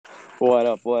What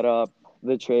up? What up?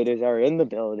 The traders are in the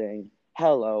building.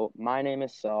 Hello, my name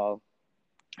is Saul,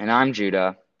 And I'm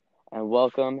Judah. and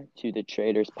welcome to the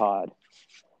Traders Pod,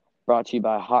 brought to you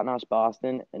by Hot Nosh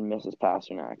Boston and Mrs.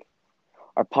 Pasternak.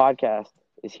 Our podcast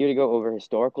is here to go over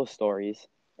historical stories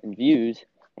and views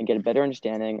and get a better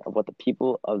understanding of what the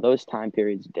people of those time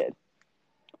periods did.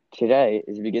 Today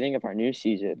is the beginning of our new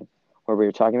season where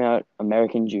we're talking about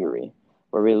American Jewry,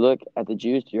 where we look at the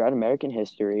Jews throughout American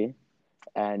history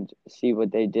and see what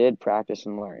they did, practiced,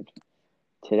 and learned.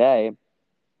 Today,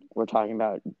 we're talking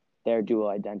about their dual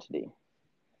identity.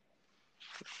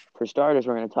 For starters,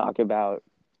 we're going to talk about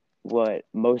what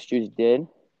most Jews did,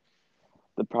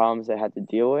 the problems they had to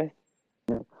deal with.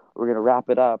 We're going to wrap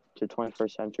it up to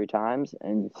 21st century times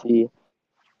and see how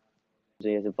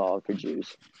it has evolved for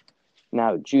Jews.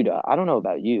 Now, Judah, I don't know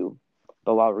about you,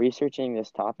 but while researching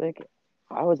this topic,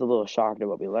 I was a little shocked at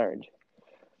what we learned.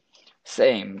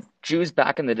 Same. Jews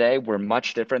back in the day were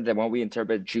much different than what we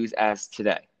interpret Jews as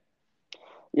today.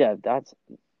 Yeah, that's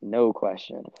no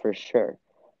question, for sure.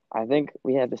 I think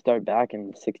we had to start back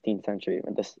in the 16th century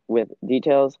with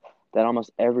details that almost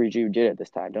every Jew did at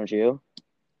this time, don't you?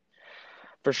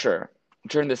 For sure.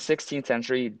 During the 16th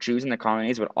century, Jews in the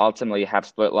colonies would ultimately have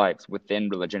split lives within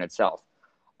religion itself,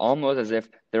 almost as if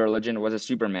their religion was a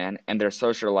Superman and their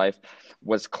social life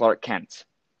was Clark Kent.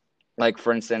 Like,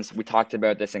 for instance, we talked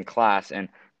about this in class and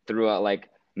through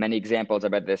many examples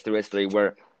about this through history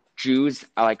where Jews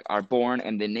are born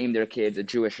and they name their kids a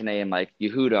Jewish name like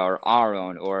Yehuda or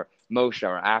Aaron or Moshe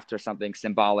or after something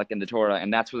symbolic in the Torah,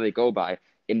 and that's what they go by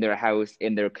in their house,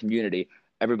 in their community.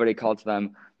 Everybody calls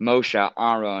them Moshe,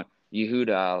 Aaron,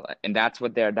 Yehuda, and that's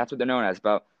what they're known as.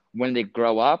 But when they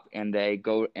grow up and they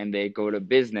go to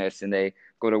business and they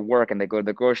go to work and they go to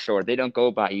the grocery store, they don't go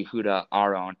by Yehuda,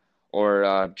 Aaron,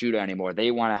 or Judah anymore.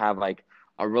 They want to have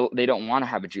they don't want to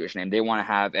have a Jewish name. They want to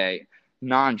have a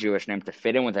non-Jewish name to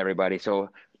fit in with everybody. So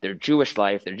their Jewish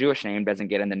life, their Jewish name doesn't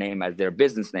get in the name as their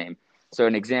business name. So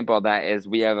an example of that is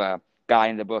we have a guy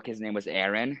in the book. His name was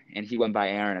Aaron, and he went by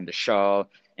Aaron in the show,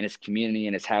 in his community,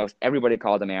 in his house. Everybody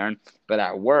called him Aaron, but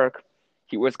at work,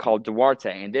 he was called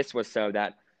Duarte, and this was so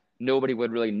that nobody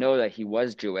would really know that he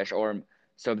was Jewish, or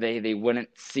so they wouldn't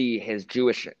see his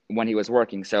Jewish when he was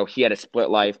working. So he had a split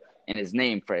life in his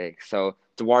name for it. So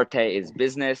Duarte is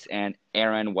business, and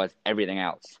Aaron was everything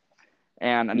else.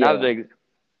 And Yeah.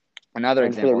 another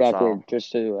And for the example, Saul. record,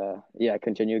 just to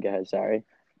continue. Go ahead. Sorry.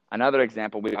 Another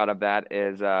example we got of that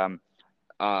is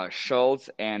Schultz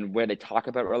and where they talk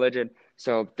about religion.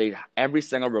 So they every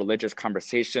single religious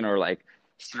conversation or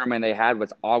sermon they had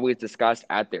was always discussed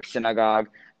at their synagogue.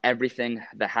 Everything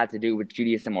that had to do with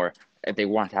Judaism, or if they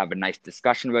wanted to have a nice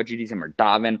discussion about Judaism or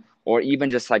daven, or even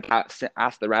just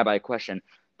ask the rabbi a question,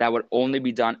 that would only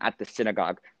be done at the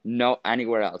synagogue, no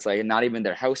anywhere else. Like not even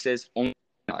their houses, only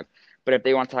synagogue. But if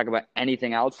they want to talk about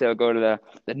anything else, they'll go to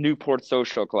the Newport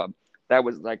Social Club. That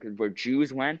was like where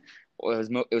Jews went. It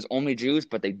was only Jews,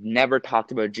 but they never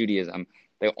talked about Judaism.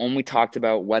 They only talked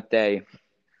about what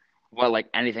like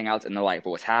anything else in their life,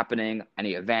 what was happening,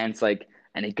 any events, like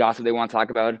any gossip they want to talk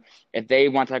about. If they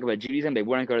want to talk about Judaism, they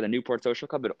wouldn't go to the Newport Social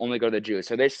Club, but only go to the Jews.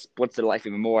 So they split their life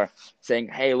even more, saying,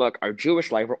 "Hey, look, our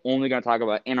Jewish life we're only going to talk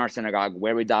about in our synagogue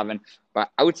where we daven,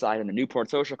 but outside in the Newport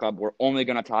Social Club, we're only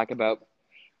going to talk about."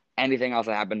 Anything else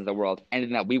that happens in the world,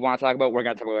 anything that we want to talk about, we're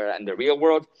going to talk about it in the real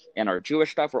world. And our Jewish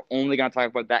stuff, we're only going to talk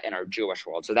about that in our Jewish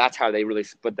world. So that's how they really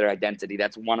split their identity.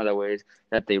 That's one of the ways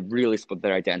that they really split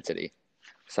their identity.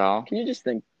 So, Can you just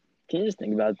think? Can you just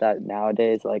think about that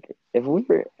nowadays? Like, if we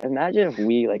were, imagine if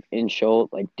we like in show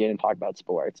like didn't talk about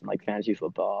sports and like fantasy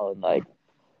football and like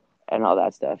and all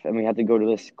that stuff, and we had to go to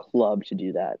this club to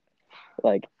do that.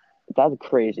 Like, that's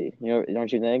crazy.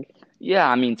 Don't you think? yeah,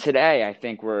 I mean, today I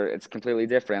think it's completely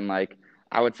different. Like,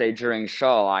 I would say during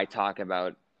show, I talk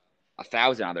about a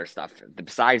thousand other stuff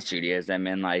besides Judaism.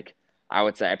 And I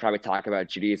would say I probably talk about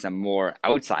Judaism more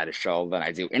outside of show than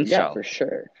I do in Yeah, show. for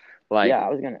sure. Yeah,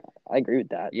 Like, I agree with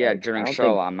that. yeah, Like, I during don't show,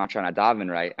 think. I'm not trying to daven,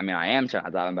 right? I mean, I am trying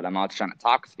to daven, but I'm not trying to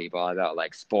talk to people about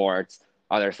sports,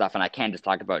 other stuff, and I can't just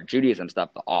talk about Judaism stuff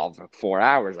all for 4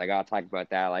 hours. I gotta talk about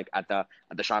that at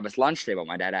the Shabbos lunch table.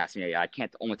 My dad asked me, I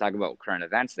can't only talk about current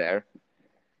events there.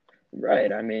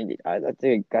 Right. I mean,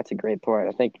 that's a great point.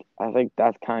 I think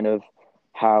that's kind of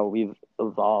how we've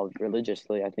evolved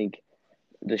religiously. I think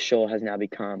the shul has now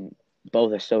become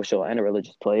both a social and a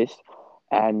religious place,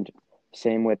 and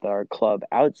same with our club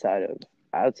outside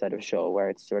of shul, where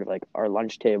it's sort of like our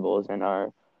lunch tables and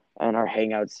our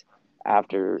hangouts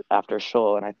after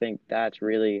shul. And I think that's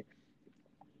really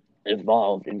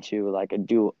evolved into like a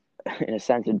dual, in a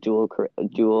sense, a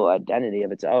dual identity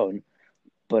of its own.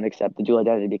 But except the dual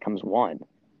identity becomes one.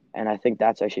 And I think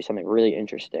that's actually something really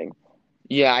interesting.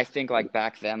 Yeah, I think like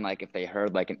back then, like if they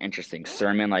heard like an interesting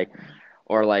sermon, like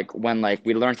or like when like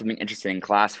we learned something interesting in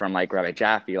class from like Rabbi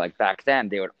Jaffe, like back then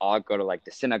they would all go to like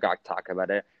the synagogue to talk about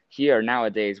it. Here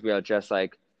nowadays we'll just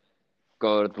like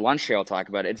go to the lunch table talk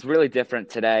about it. It's really different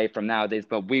today from nowadays,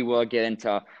 but we will get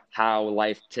into how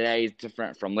life today is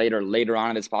different from later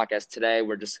on in this podcast. Today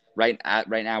we're just right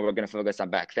now we're going to focus on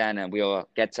back then, and we'll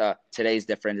get to today's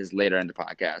differences later in the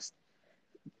podcast.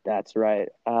 That's right.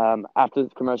 After the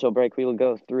commercial break, we will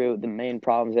go through the main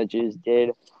problems that Jews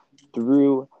did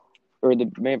through, or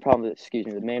the main problems,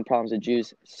 the main problems that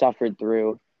Jews suffered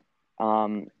through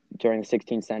during the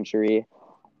 16th century.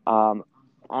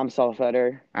 I'm Saul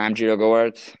Fetter, I'm Judah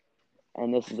Gowartz.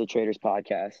 and this is the Traders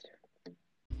Podcast.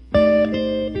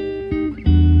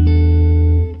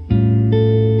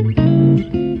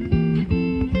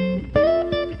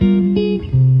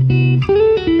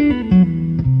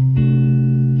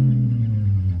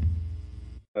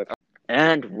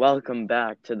 And welcome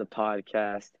back to the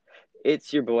podcast.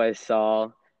 It's your boy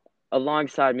Saul.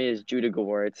 Alongside me is Judah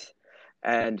Gowartz.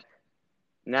 And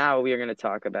now we are going to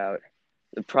talk about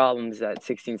the problems that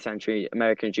 16th century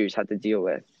American Jews had to deal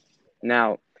with.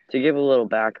 Now, to give a little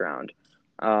background,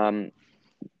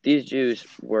 these Jews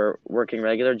were working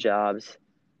regular jobs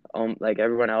like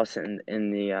everyone else in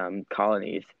the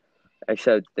colonies,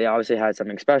 except they obviously had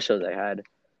something special. They had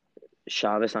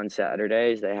Shabbos on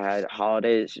Saturdays, they had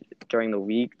holidays during the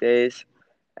weekdays,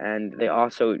 and they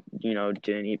also,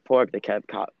 didn't eat pork. They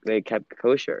kept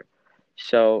kosher.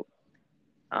 So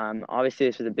obviously,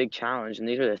 this was a big challenge, and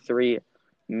these were the three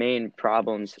main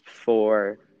problems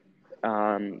for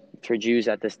Jews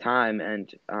at this time.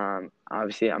 And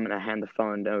obviously, I'm going to hand the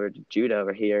phone over to Judah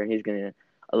over here, and he's going to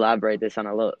elaborate this on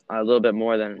a little bit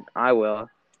more than I will.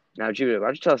 Now, Judah, why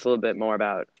don't you tell us a little bit more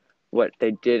about what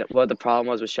they did, what the problem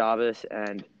was with Shabbos,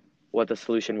 and what the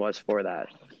solution was for that?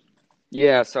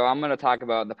 Yeah, so I'm going to talk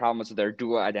about the problems with their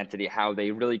dual identity, how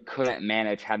they really couldn't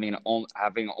manage having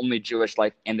only Jewish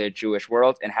life in the Jewish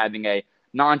world and having a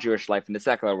non-Jewish life in the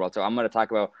secular world. So I'm going to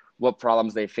talk about what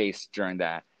problems they faced during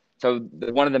that. So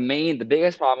one of the main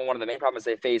problems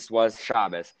they faced was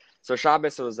Shabbos. So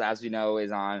Shabbos was, as we know,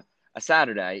 is on a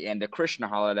Saturday, and the Christian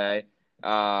holiday,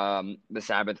 the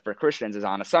Sabbath for Christians, is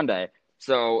on a Sunday.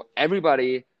 So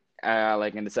everybody,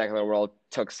 like in the secular world,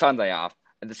 took Sunday off.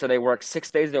 And so they worked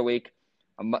 6 days a week.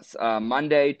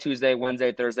 Monday, Tuesday,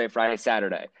 Wednesday, Thursday, Friday,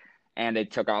 Saturday, and they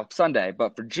took off Sunday.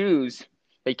 But for Jews,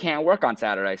 they can't work on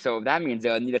Saturday, so that means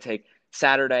they'll need to take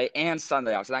Saturday and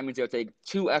Sunday off. So that means they'll take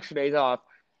 2 extra days off,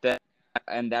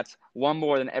 and that's one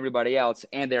more than everybody else,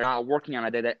 and they're not working on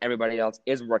a day that everybody else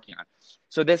is working on.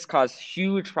 So this caused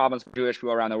huge problems for Jewish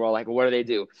people around the world. Like, what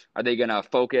do? Are they going to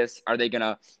focus? Are they going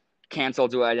to cancel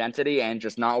dual identity and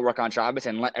just not work on Shabbos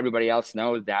and let everybody else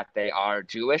know that they are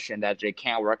Jewish and that they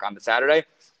can't work on the Saturday?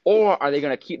 Or are they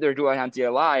going to keep their dual identity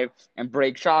alive and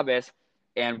break Shabbos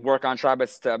and work on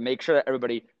Shabbos to make sure that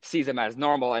everybody sees them as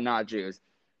normal and not Jews?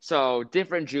 So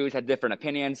different Jews had different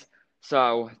opinions.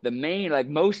 So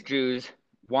most Jews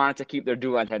wanted to keep their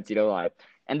dual identity alive.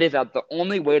 And they thought the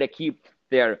only way to keep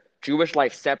their Jewish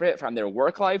life separate from their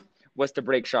work life was to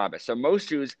break Shabbos. So most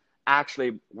Jews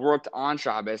actually worked on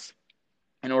Shabbos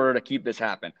in order to keep this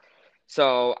happen.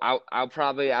 So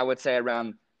I would say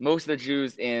around most of the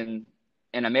Jews in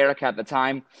America at the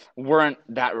time weren't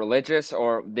that religious,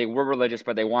 or they were religious,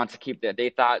 but they wanted to keep that. They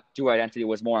thought dual identity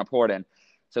was more important.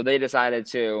 So they decided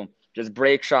to just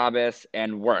break Shabbos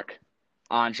and work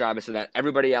on Shabbos so that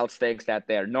everybody else thinks that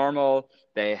they're normal,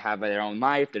 they have their own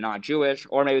life, they're not Jewish,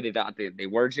 or maybe they thought they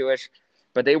were Jewish,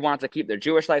 but they want to keep their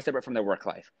Jewish life separate from their work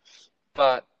life.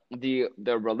 But the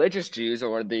religious Jews,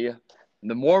 or the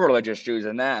more religious Jews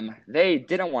than them, they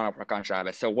didn't want to work on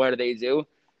Shabbos. So what do?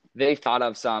 They thought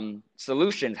of some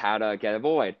solutions how to get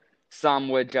avoid. Some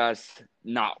would just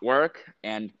not work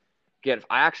and get.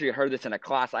 I actually heard this in a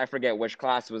class. I forget which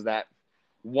class was that.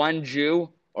 One Jew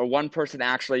or one person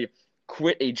actually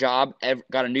quit a job,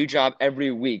 got a new job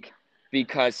every week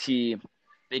because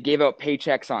they gave out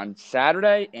paychecks on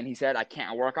Saturday, and he said, I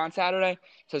can't work on Saturday.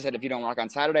 So he said, if you don't work on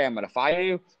Saturday, I'm going to fire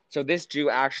you. So this Jew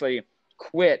actually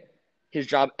quit his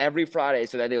job every Friday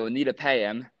so that they would need to pay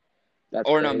him. That's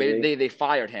or crazy. no, maybe they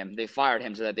fired him. They fired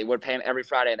him so that they would pay him every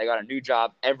Friday, and they got a new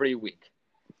job every week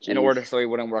in order so he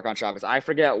wouldn't work on Shabbos. I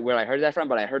forget where I heard that from,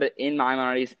 but I heard it in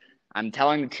Maimonides. I'm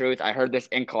telling the truth. I heard this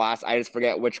in class. I just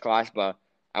forget which class, but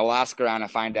I will ask around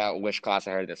and find out which class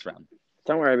I heard this from.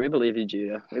 Don't worry, we believe you,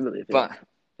 Judah. We believe you. But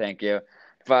thank you.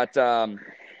 But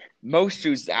most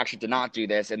Jews actually did not do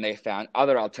this, and they found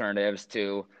other alternatives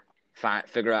to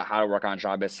figure out how to work on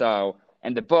Shabbos. So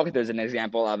in the book, there's an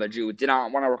example of a Jew who did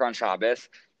not want to work on Shabbos,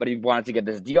 but he wanted to get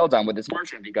this deal done with this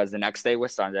merchant because the next day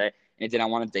was Sunday, and he didn't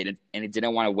want to date it, and he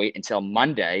didn't want to wait until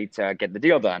Monday to get the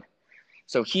deal done.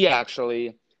 So he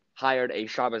actually hired a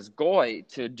Shabbos goy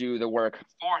to do the work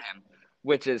for him,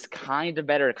 which is kind of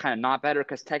better, kind of not better,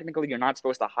 because technically you're not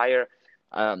supposed to hire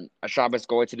a Shabbos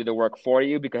goy to do the work for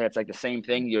you because it's like the same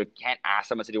thing. You can't ask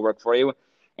someone to do work for you.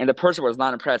 And the person was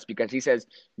not impressed because he says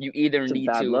you either It's a need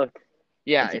bad to, look.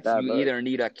 yeah, It's a it's bad you look. either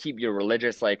need to keep your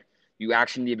religious, like you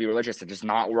actually need to be religious to just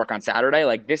not work on Saturday.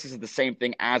 Like this is the same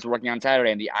thing as working on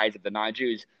Saturday in the eyes of the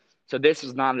non-Jews. So this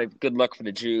was not a good look for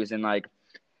the Jews. And like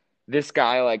this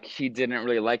guy, like he didn't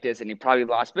really like this and he probably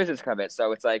lost business from it.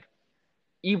 So it's like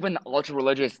even the ultra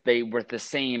religious, they were the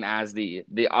same as the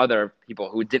other people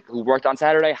who worked on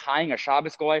Saturday. Hiring a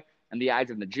Shabbos goy in the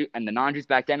eyes of the Jew and the non-Jews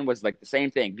back then was like the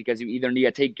same thing because you either need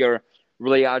to take your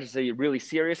religiosity really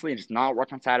seriously and just not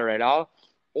work on Saturday at all,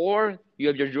 or you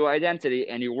have your Jew identity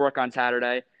and you work on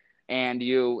Saturday and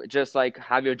you just like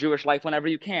have your Jewish life whenever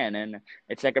you can, and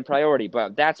it's like a priority.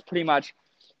 But that's pretty much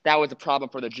that was a problem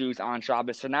for the Jews on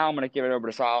Shabbos. So now I'm going to give it over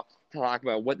to Saul to talk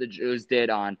about what the Jews did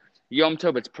on Yom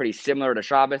Tov. It's pretty similar to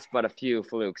Shabbos, but a few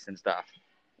flukes and stuff.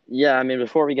 Yeah, I mean,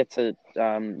 before we get to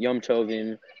Yom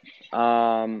Tovim,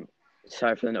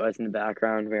 sorry for the noise in the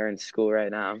background. We're in school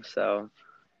right now, so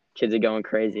kids are going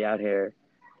crazy out here.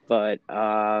 But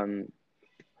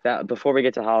that before we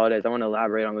get to holidays, I want to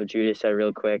elaborate on what Judy said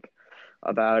real quick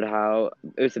about how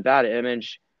it was a bad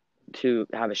image to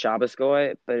have a Shabbos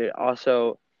goy, but it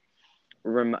also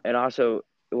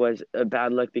was a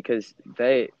bad look because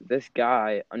this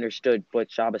guy understood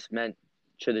what Shabbos meant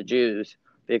to the Jews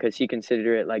because he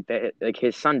considered it like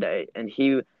his Sunday, and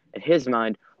he in his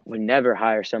mind would never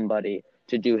hire somebody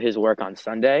to do his work on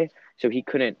Sunday, so he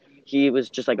couldn't. He was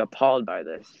just like appalled by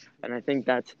this, and I think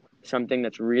that's something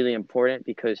that's really important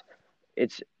because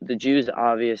it's the Jews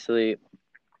obviously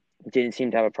didn't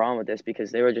seem to have a problem with this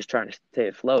because they were just trying to stay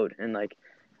afloat and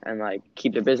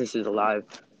keep their businesses alive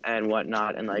and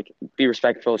whatnot and like be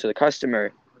respectful to the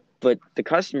customer. But the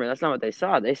customer, that's not what they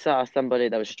saw. They saw somebody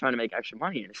that was just trying to make extra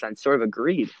money in a sense, sort of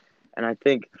agreed. And I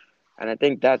think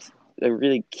that's a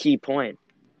really key point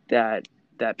that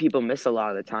people miss a lot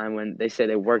of the time when they say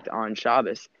they worked on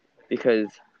Shabbos, because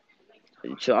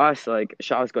to us, like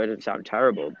Shabbos doesn't sound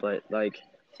terrible, but like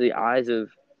to the eyes of,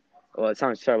 well, it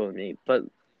sounds terrible to me, but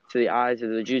to the eyes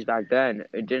of the Jews back then,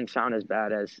 it didn't sound as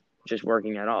bad as just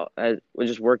working at all, as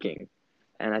just working.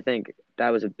 And I think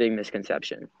that was a big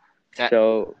misconception. That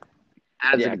So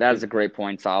yeah, that is a great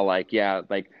point, Saul. Like, yeah,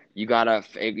 like you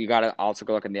gotta also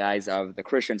go look in the eyes of the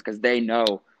Christians because they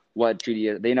know what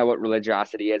Judaism, they know what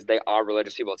religiosity is. They are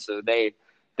religious people, so they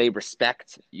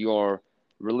respect your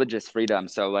religious freedom.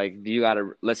 So like, you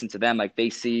gotta listen to them. Like, they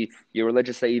see your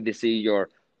religious, they either see you're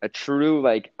a true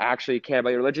like actually care about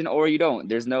your religion, or you don't.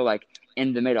 There's no like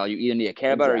in the middle. You either need to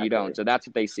care about it or you exactly. don't. So that's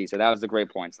what they see. So that was a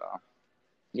great point, Saul.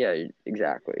 Yeah,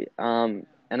 exactly. And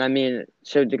I mean,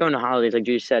 so to go into holidays, like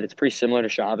you said, it's pretty similar to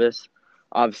Shabbos.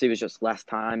 Obviously, it was just less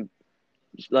times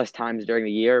during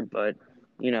the year, but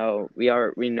we know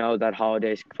that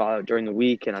holidays fall out during the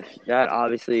week, and that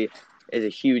obviously is a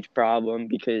huge problem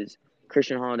because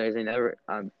Christian holidays, they never.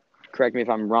 Correct me if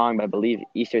I'm wrong, but I believe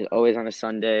Easter is always on a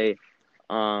Sunday.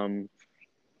 They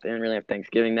didn't really have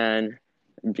Thanksgiving then,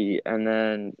 and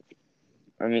then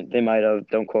I mean they might have.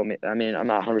 Don't quote me. I mean I'm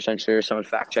not 100% sure. Someone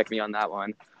fact check me on that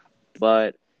one,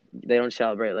 but they don't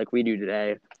celebrate like we do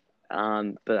today.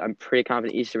 But I'm pretty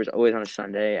confident Easter was always on a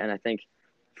Sunday, and I think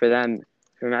for them,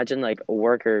 imagine like a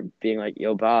worker being like,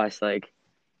 "Yo, boss, like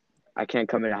I can't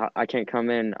come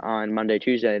in on Monday,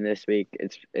 Tuesday, and this week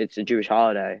it's a Jewish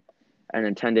holiday," and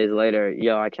then 10 days later,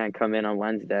 "Yo, I can't come in on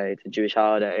Wednesday, it's a Jewish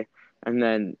holiday," and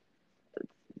then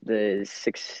the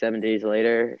 6, 7 days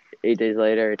later, 8 days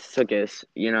later, it's Sukkot.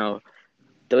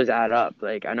 Those add up.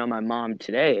 Like I know my mom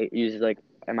today uses like,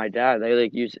 and my dad they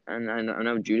like use, and I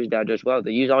know Judah's dad does well.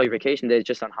 They use all your vacation days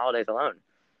just on holidays alone.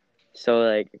 So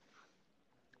like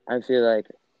I feel like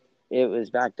it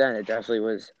was back then. It definitely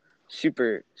was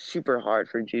super super hard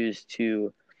for Jews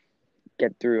to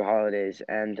get through holidays,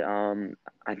 and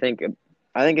I think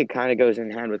I think it kind of goes in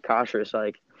hand with kosher. So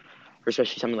like for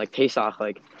especially something like Pesach,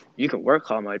 like you can work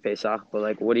Chol Hamoed Pesach, but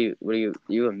like you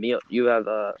have a meal, you have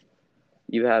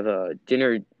a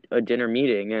dinner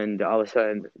meeting, and all of a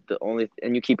sudden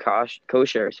and you keep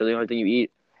kosher, so the only thing you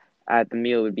eat at the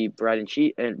meal would be bread and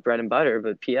cheese and bread and butter.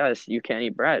 But P.S. you can't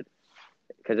eat bread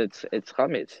because it's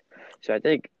chametz. So I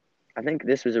think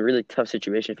this was a really tough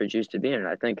situation for Jews to be in. And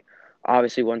I think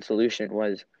obviously one solution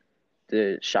was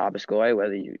the Shabbos goy,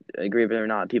 whether you agree with it or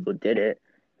not. People did it,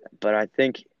 but I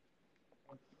think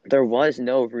there was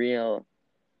no real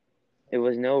it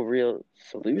was no real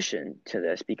solution to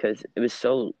this because it was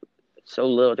so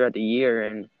little throughout the year,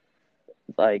 and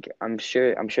like I'm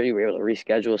sure you were able to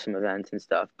reschedule some events and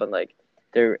stuff, but like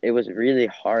there it was really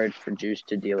hard for Jews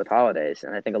to deal with holidays,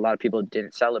 and I think a lot of people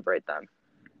didn't celebrate them.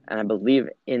 And I believe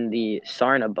in the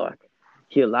Sarna book,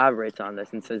 he elaborates on this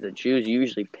and says that Jews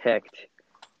usually picked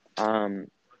um,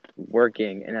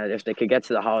 working, and that if they could get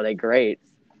to the holiday, great,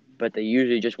 but they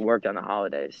usually just worked on the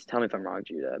holidays. Tell me if I'm wrong,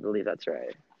 Judah. I believe that's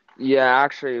right. Yeah,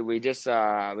 actually, we just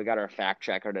we got our fact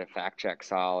checker to fact check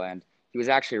Saul, and he was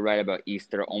actually right about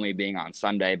Easter only being on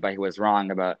Sunday, but he was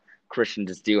wrong about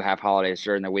Christians do have holidays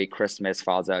during the week. Christmas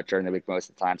falls out during the week most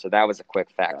of the time, so that was a quick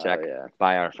fact Oh check yeah,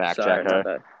 by our fact sorry about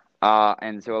checker. that.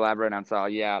 And to elaborate on Saul,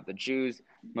 yeah, the Jews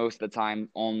most of the time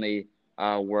only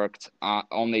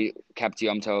kept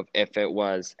Yom Tov if it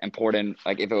was important,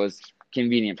 like if it was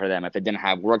convenient for them. If they didn't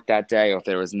have work that day, or if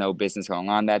there was no business going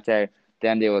on that day,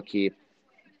 then they would keep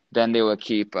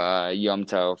Yom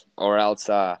Tov, or else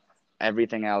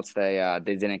everything else they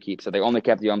didn't keep. So they only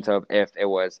kept Yom Tov if it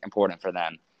was important for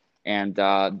them. And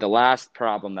the last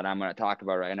problem that I'm going to talk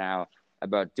about right now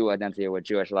about dual identity with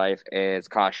Jewish life is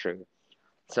kashrut.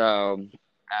 So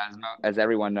as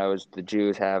everyone knows, the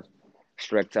Jews have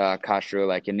strict kashrut.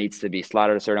 Like it needs to be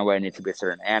slaughtered a certain way. It needs to be a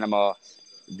certain animal.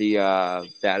 The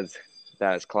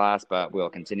that is class, but we'll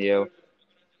continue.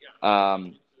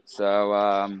 Um,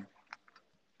 so.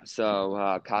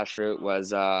 Kashrut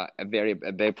was a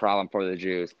big problem for the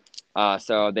Jews.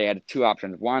 So they had two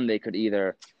options. One, they could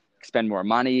either spend more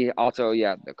money. Also,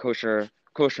 yeah, the kosher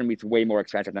meat's way more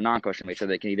expensive than non-kosher meat. So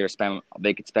they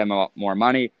could spend more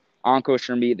money on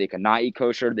kosher meat. They could not eat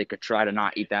kosher. They could try to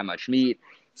not eat that much meat.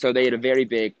 So they had a very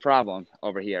big problem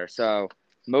over here. So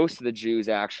most of the Jews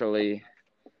actually,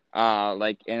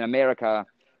 like in America,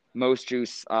 most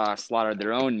Jews slaughtered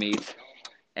their own meat,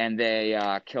 and they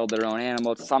killed their own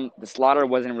animals. The slaughter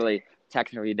wasn't really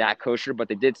technically that kosher, but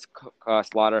they did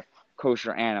slaughter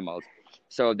kosher animals.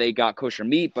 So they got kosher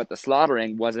meat, but the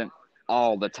slaughtering wasn't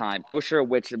all the time kosher.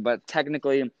 But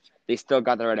technically, they still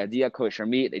got the right idea: kosher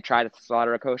meat. They tried to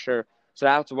slaughter a kosher. So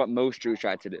that's what most Jews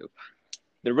tried to do.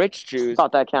 The rich I Jews,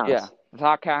 thought that yeah, counts. the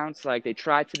thought counts. Like they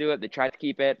tried to do it, they tried to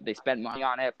keep it, they spent money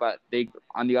on it, but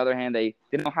on the other hand, they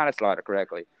didn't know how to slaughter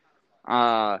correctly.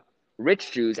 uh,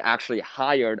 Rich Jews actually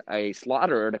hired a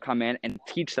slaughterer to come in and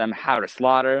teach them how to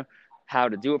slaughter, how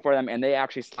to do it for them, and they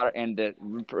actually slaughter. And the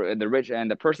rich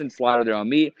and the person slaughtered their own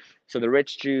meat. So the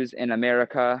rich Jews in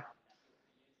America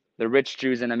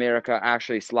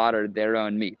actually slaughtered their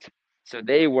own meat. So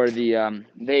they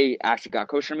actually got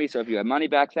kosher meat. So if you had money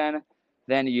back then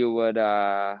you would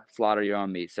slaughter your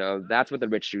own meat. So that's what the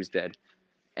rich Jews did.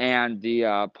 And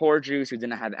the poor Jews who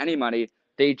didn't have any money,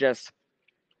 they just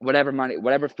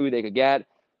whatever food they could get,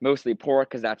 mostly pork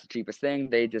because that's the cheapest thing.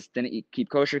 They just didn't keep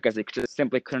kosher because they just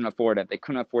simply couldn't afford it. They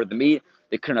couldn't afford the meat.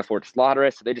 They couldn't afford to slaughter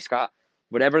it. So they just got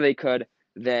whatever they could.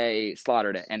 They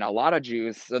slaughtered it. And a lot of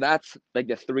Jews, so that's like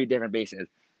the three different bases.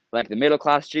 Like the middle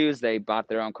class Jews, they bought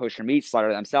their own kosher meat,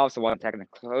 slaughtered it themselves, so it wasn't technically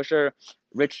kosher.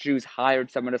 Rich Jews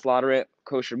hired someone to slaughter it,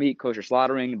 kosher meat, kosher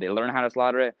slaughtering. They learn how to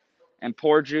slaughter it. And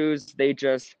poor Jews, they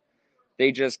just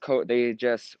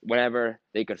whatever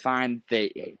they could find,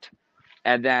 they ate.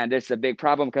 And then this is a big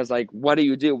problem because, like, what do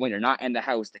you do when you're not in the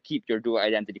house to keep your dual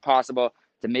identity possible,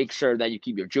 to make sure that you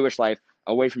keep your Jewish life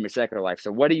away from your secular life?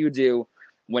 So what do you do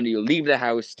when you leave the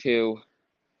house to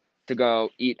go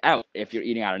eat out? If you're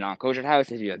eating at a non-kosher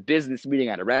house, if you have a business meeting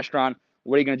at a restaurant,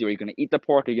 what are you going to do? Are you going to eat the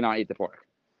pork, or are you not eat the pork?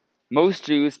 Most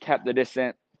Jews kept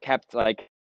like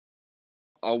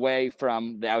away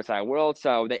from the outside world.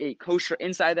 So they ate kosher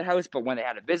inside the house, but when they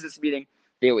had a business meeting,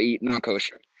 they would eat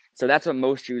non-kosher. So that's what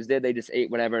most Jews did. They just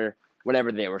ate whatever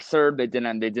they were served. They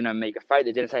didn't make a fight.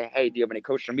 They didn't say, "Hey, do you have any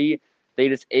kosher meat?" They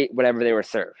just ate whatever they were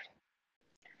served.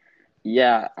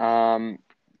 Yeah,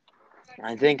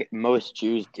 I think most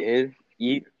Jews did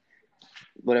eat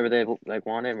whatever they like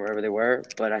wanted wherever they were,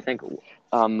 but I think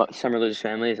some religious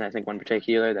families, and I think one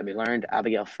particular that we learned,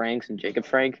 Abigail Franks and Jacob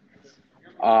Frank,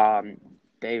 um,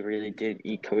 they really did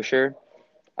eat kosher.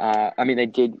 I mean, they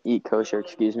did eat kosher,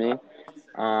 excuse me.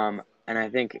 And I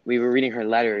think we were reading her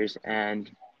letters, and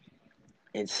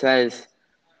it says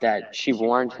that she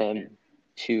warned him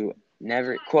to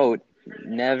never, quote,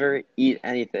 never eat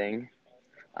anything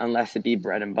unless it be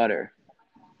bread and butter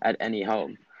at any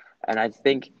home. And I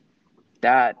think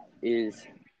that is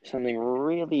something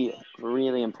really,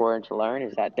 really important to learn,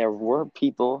 is that there were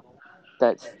people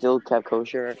that still kept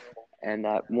kosher and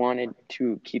that wanted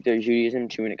to keep their Judaism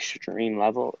to an extreme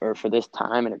level, or for this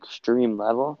time, an extreme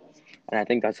level. And I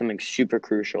think that's something super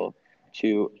crucial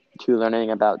to to learning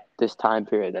about this time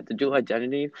period, that the dual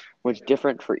identity was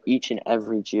different for each and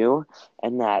every Jew,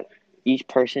 and that each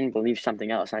person believes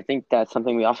something else. And I think that's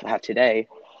something we also have today,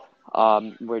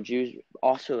 where Jews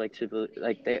also like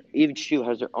to each Jew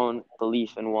has their own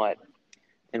belief in what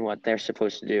they're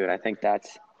supposed to do, and I think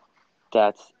that's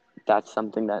that's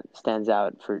something that stands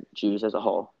out for Jews as a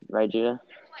whole, right, Judah?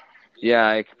 Yeah,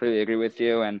 I completely agree with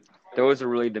you. And those are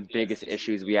really the biggest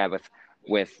issues we have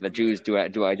with the Jews'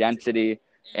 dual identity.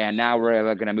 And now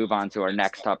we're going to move on to our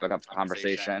next topic of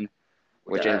conversation,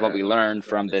 which is what we learned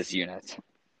from this unit.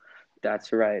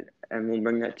 That's right, and we'll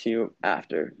bring that to you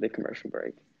after the commercial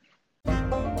break.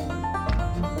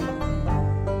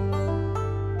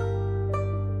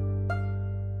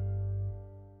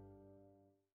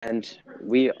 And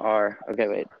we are, okay,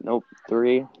 wait, nope,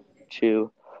 3,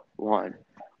 2, 1.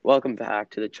 Welcome back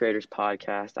to the Traders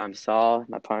Podcast. I'm Saul,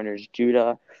 my partner is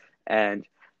Judah, and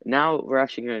now we're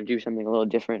actually going to do something a little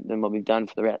different than what we've done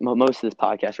for most of this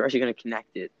podcast. We're actually going to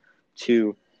connect it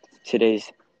to today's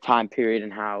time period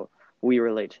and how we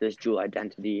relate to this dual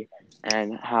identity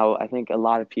and how I think a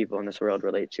lot of people in this world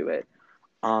relate to it.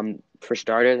 For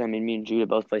starters, I mean, me and Judah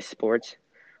both play sports.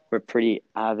 We're pretty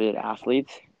avid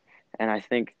athletes, and I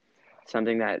think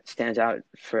something that stands out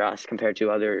for us compared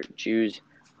to other Jews,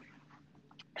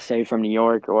 say from New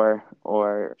York or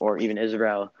even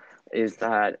Israel, is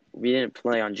that we didn't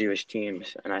play on Jewish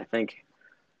teams, and I think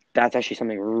that's actually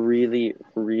something really,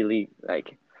 really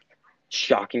like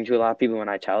shocking to a lot of people when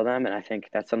I tell them, and I think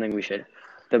that's something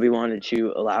that we wanted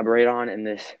to elaborate on in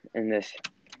this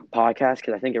podcast,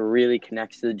 because I think it really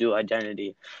connects to the dual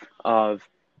identity of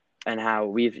and how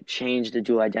we've changed the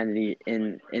dual identity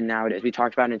in nowadays. We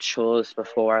talked about in shuls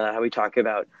before, how we talk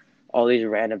about all these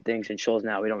random things in shuls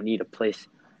now. We don't need a place,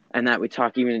 and that we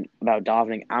talk even about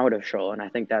davening out of shul. And I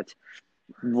think that's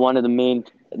one of the main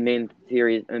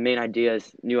theories, main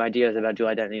ideas, new ideas about dual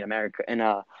identity in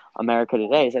America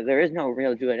today, is that there is no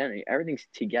real dual identity. Everything's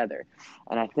together,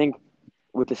 and I think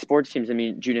with the sports teams, I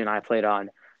mean, Judy and I played on,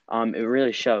 it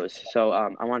really shows. So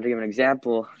I wanted to give an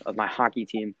example of my hockey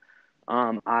team.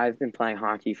 I've been playing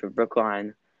hockey for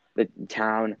Brookline, the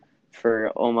town, for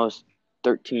almost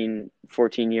 13,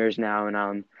 14 years now.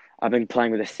 And I've been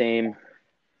playing with the same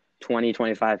 20,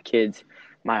 25 kids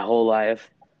my whole life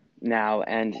now.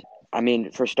 And I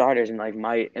mean, for starters, in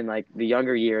the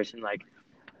younger years,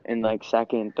 in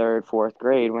second, third, fourth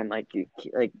grade, when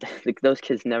those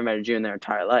kids never met a Jew in their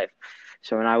entire life.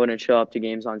 So when I wouldn't show up to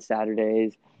games on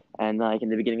Saturdays, and in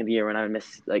the beginning of the year when I would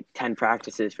miss 10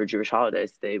 practices for Jewish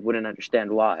holidays, they wouldn't understand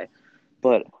why.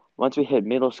 But once we hit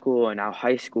middle school and now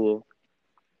high school,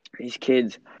 these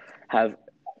kids have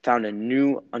found a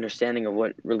new understanding of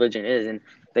what religion is, and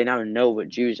they now know what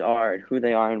Jews are and who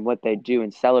they are and what they do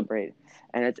and celebrate.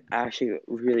 And it's actually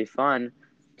really fun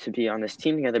to be on this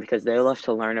team together because they love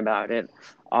to learn about it.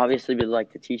 Obviously, we'd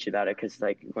like to teach about it because,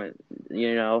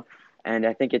 and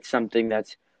I think it's something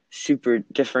that's super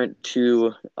different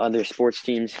to other sports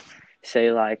teams,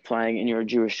 say playing in your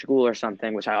Jewish school or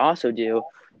something, which I also do,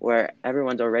 where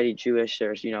everyone's already Jewish.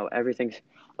 There's, everything's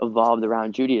evolved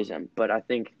around Judaism. But I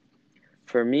think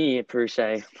for me, per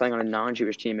se, playing on a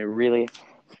non-Jewish team, it really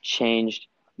changed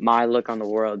my look on the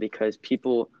world because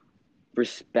people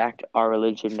respect our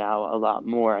religion now a lot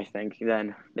more, I think,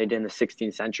 than they did in the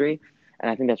 16th century. And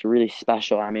I think that's really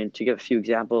special. I mean, to give a few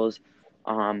examples,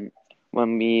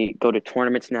 when we go to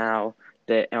tournaments now,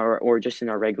 or just in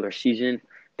our regular season,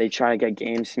 they try to get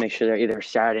games to make sure they're either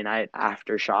Saturday night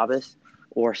after Shabbos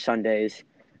or Sundays.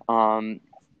 When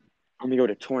we go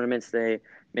to tournaments, they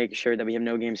make sure that we have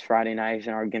no games Friday nights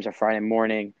and our games are Friday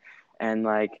morning. And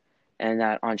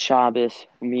that on Shabbos,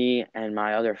 me and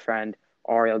my other friend,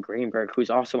 Ariel Greenberg, who's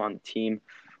also on the team,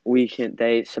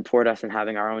 they support us in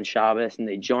having our own Shabbos, and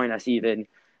they join us even,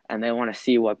 and they want to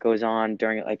see what goes on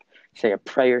during say a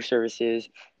prayer services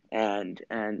and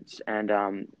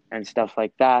stuff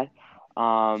like that.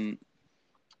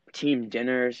 Team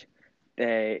dinners,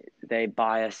 they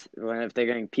buy us if they're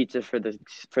getting pizza for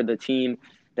the team,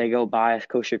 they go buy us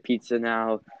kosher pizza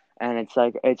now, and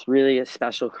it's really a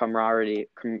special camaraderie.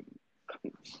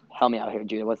 Help me out here,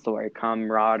 Judah. What's the word?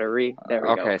 Camaraderie. There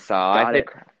we go. Okay, so I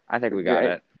think we got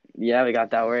it. Yeah, we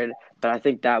got that word. But I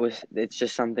think it's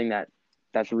just something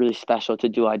that's really special to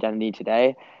dual identity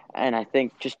today. And I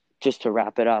think just to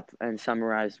wrap it up and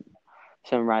summarize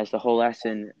the whole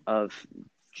lesson of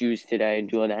Jews today and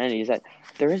dual identity is that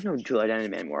there is no dual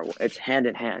identity anymore. It's hand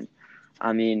in hand.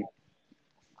 I mean,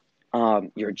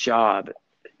 your job,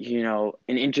 in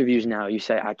interviews now, you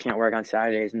say, I can't work on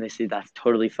Saturdays, and they say that's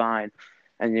totally fine.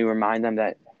 And you remind them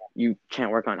that you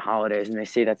can't work on holidays, and they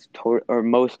say or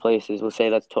most places will say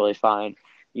that's totally fine.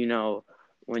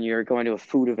 when you're going to a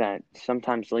food event.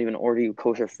 Sometimes they'll even order you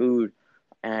kosher food,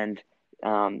 and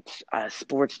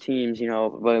sports teams.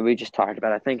 What we just talked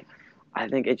about. I think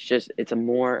it's a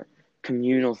more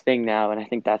communal thing now, and I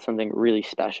think that's something really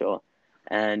special.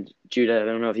 And Judah, I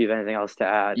don't know if you have anything else to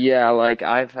add. Yeah, like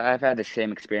I've had the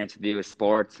same experience with you with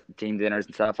sports, team dinners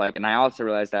and stuff like, and I also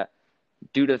realized that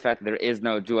due to the fact that there is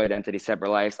no dual identity, separate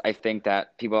lives, I think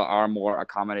that people are more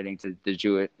accommodating to the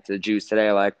Jews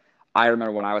today. Like I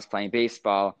remember when I was playing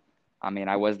baseball, I mean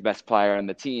I was the best player on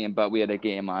the team, but we had a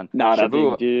game on Not a big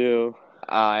Shavuot. deal.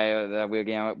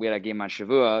 We had a game on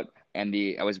Shavuot, and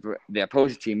the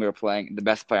opposing team we were playing. The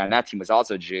best player on that team was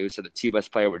also Jew, so the two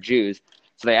best players were Jews.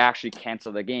 So they actually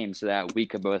canceled the game so that we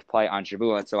could both play on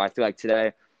Shavuot. So I feel like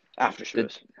today, After the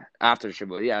Shavuos. after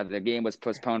Shavuot, yeah, the game was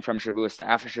postponed from Shavuot to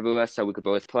after Shavuot, so we could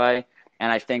both play.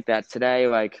 And I think that today,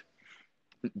 like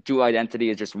dual identity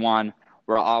is just one.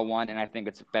 We're all one, and I think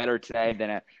it's better today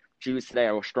than it. Jews today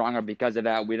are stronger because of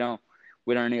that. We don't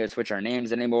need to switch our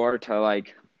names anymore to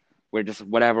like we're just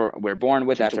whatever we're born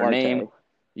with. To That's our name. Duarte.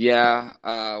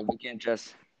 Yeah,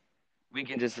 we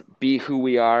can just be who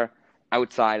we are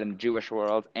outside in the Jewish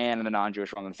world and in the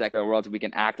non-Jewish world, in the secular world. We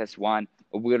can act as one.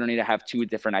 We don't need to have two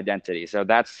different identities. So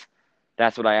that's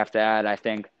what I have to add. I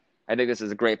think this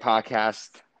is a great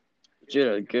podcast.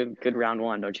 Judah, good round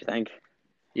one, don't you think?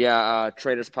 Yeah,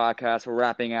 Traders Podcast. We're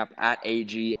wrapping up at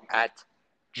AG at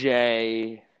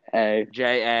J Hey. J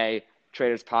A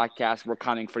Traders Podcast. We're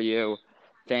coming for you.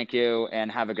 Thank you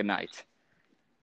and have a good night.